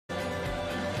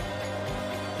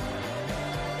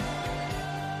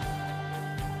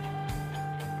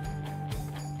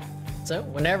So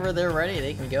whenever they're ready,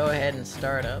 they can go ahead and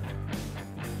start up.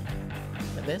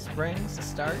 But this brings the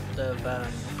start of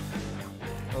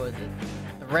what was it?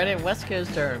 The Reddit West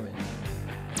Coast tournament.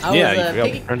 You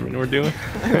forgot the tournament we're doing.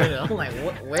 I'm like,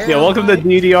 where? Yeah, welcome to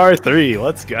DDR3.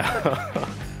 Let's go.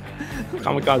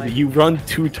 Kamikaze, you run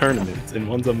 2 tournaments, and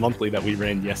one's a monthly that we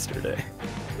ran yesterday.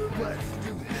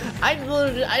 I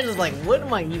just like, what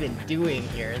am I even doing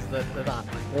here? Is the thought?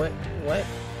 What? What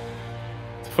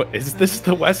is this?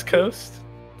 The West Coast?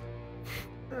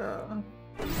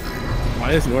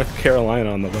 Why is North Carolina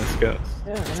on the West Coast?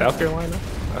 Yeah, South Carolina?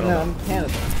 I don't know. I'm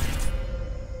Canada.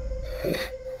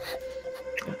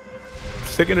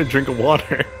 Just taking a drink of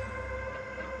water.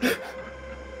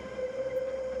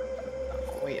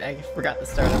 Wait, I forgot to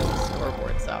start up the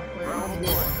scoreboard software.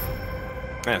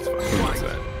 That's fine. Who needs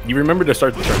that? You remember to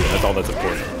start the tournament. That's all that's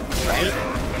important. Right?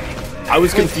 I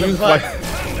was confused by...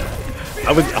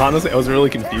 I was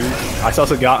really confused. I saw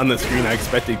Sagat on the screen. I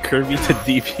expected Kirby to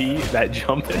DP that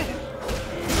jump in.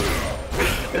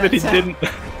 And then he didn't.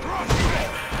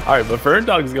 Alright, but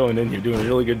FernDawg's going in here, doing a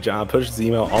really good job. Push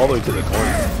Zemo all the way to the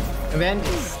corner. And then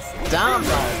just stomped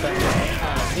all of them.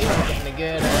 Zemo's getting a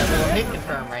good little hit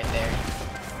confirm right there.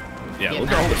 Yeah, look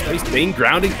at all the space. Bane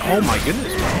grounding. Oh my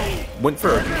goodness. Went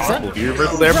for a possible view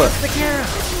reversal there, but...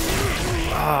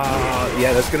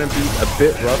 yeah, that's going to be a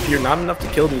bit rough here. Not enough to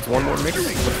kill. Needs one more mix.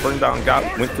 But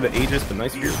FernDawg went for the Aegis, but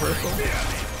nice view reversal.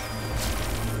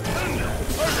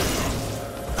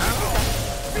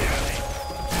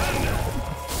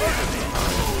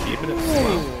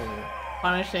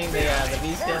 Punishing the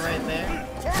V-skill right there.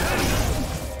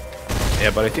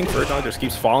 Yeah, but I think FernDawg just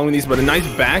keeps following these, but a nice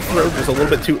back throw, just a little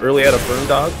bit too early out of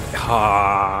FernDawg.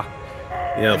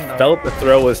 Felt the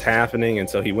throw was happening, and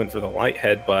so he went for the light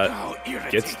head, but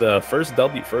gets the first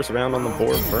W, first round on the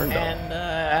board, FernDawg.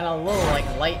 And a little like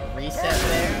light reset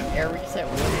there. Air reset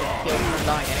would kill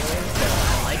FernDawg anyway, so I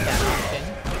like that option.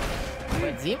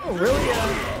 But Zemo really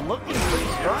looking pretty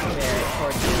strong there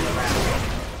towards the end of the round.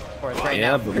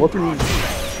 Yeah, but looking, I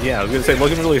was gonna say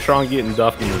looking really strong, getting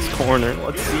duffed in this corner.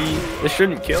 Let's see. This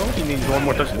shouldn't kill. He needs one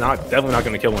more touch. Definitely not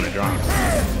gonna kill when it drops.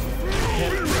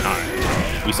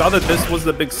 Alright. We saw that this was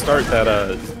the big start that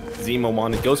Zemo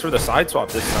wanted. Goes for the side swap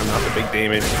this time, not the big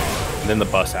damage. And then the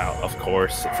bus out, of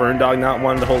course. FernDawg not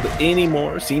wanting to hold it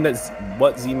anymore, seeing that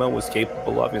what Zemo was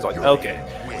capable of. He's like, okay,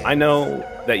 I know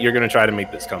that you're gonna try to make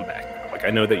this comeback. Like,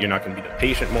 I know that you're not gonna be the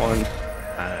patient one.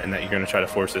 And that you're going to try to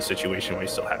force this situation where you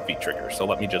still have V-triggers. So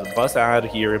let me just bust out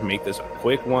of here and make this a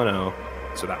quick 1-0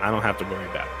 so that I don't have to worry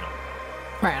about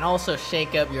it. Right, and also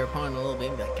shake up your opponent a little bit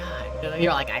and be like, God,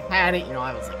 you're like, I had it,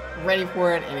 I was like ready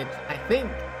for it, and I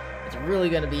think it's really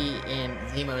going to be in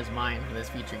Zemo's mind for this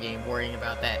future game, worrying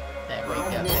about that wake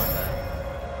up.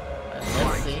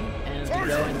 Let's see, and we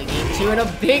go into game 2, and a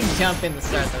big jump in to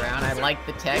start the round. I like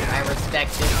the tech, I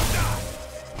respect it.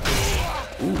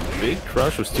 Ooh, big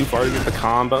crush, was too far to get the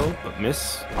combo, but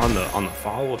miss on the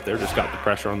follow-up there. Just got the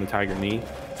pressure on the Tiger knee.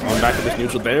 Going back to this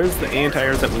neutral. There's the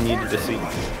anti-airs that we needed to see.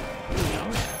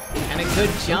 And a good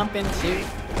jump into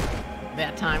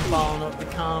that time, following up the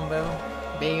combo,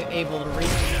 being able to reach.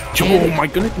 Oh my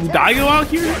goodness, did Daigo out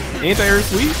here? Anti-air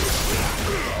sweep.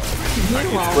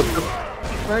 Meanwhile,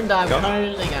 FernDawg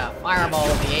punishing a fireball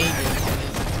with the Aegis and is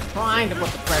trying to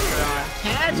put the pressure on.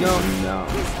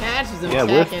 Catches him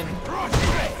second.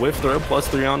 Whiff throw,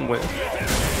 +3 on whiff.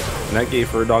 And that gave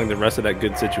FernDawg the rest of that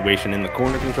good situation in the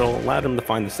corner control. Allowed him to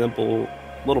find the simple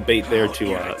little bait there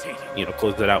to,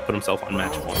 close it out, put himself on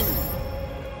match point.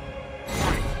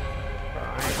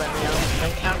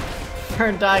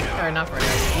 FernDawg, or not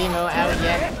FernDawg, Zemo out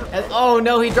yet. Oh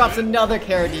no, he drops another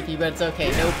Kara DP, but it's okay.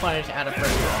 No punish out of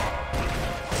FernDawg.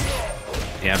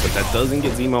 Yeah, but that doesn't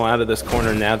get Zemo out of this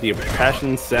corner now. The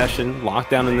oppression session,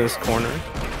 lockdown in this corner.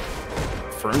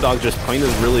 FernDawg just playing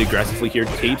this really aggressively here.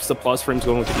 Tapes the plus frames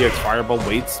going with the EX Fireball,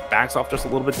 waits, backs off just a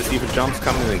little bit to see if it jumps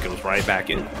coming, and then goes right back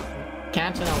in.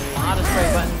 Catching a lot of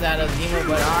spray buttons out of Zemo,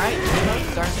 but alright, Zemo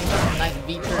starting things off. Nice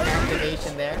V-turn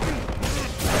activation there.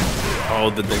 Oh,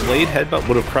 the delayed headbutt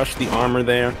would have crushed the armor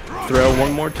there. Throw,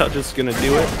 one more touch is going to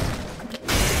do it.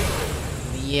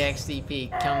 The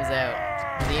EXCP comes out.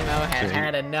 Zemo had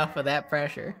had enough of that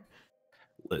pressure.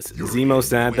 Listen, Zemo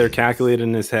sat there calculating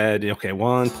in his head, okay,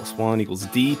 1 + 1 =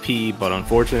 DP, but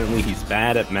unfortunately he's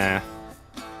bad at math.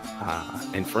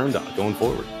 And FernDawg going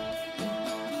forward.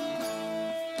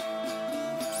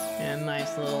 And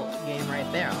nice little game right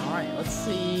there. Alright, let's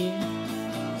see.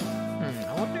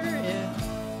 I wonder if...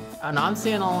 Oh, no, I'm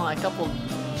seeing a couple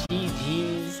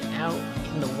GGs out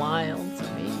in the wild, so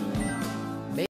maybe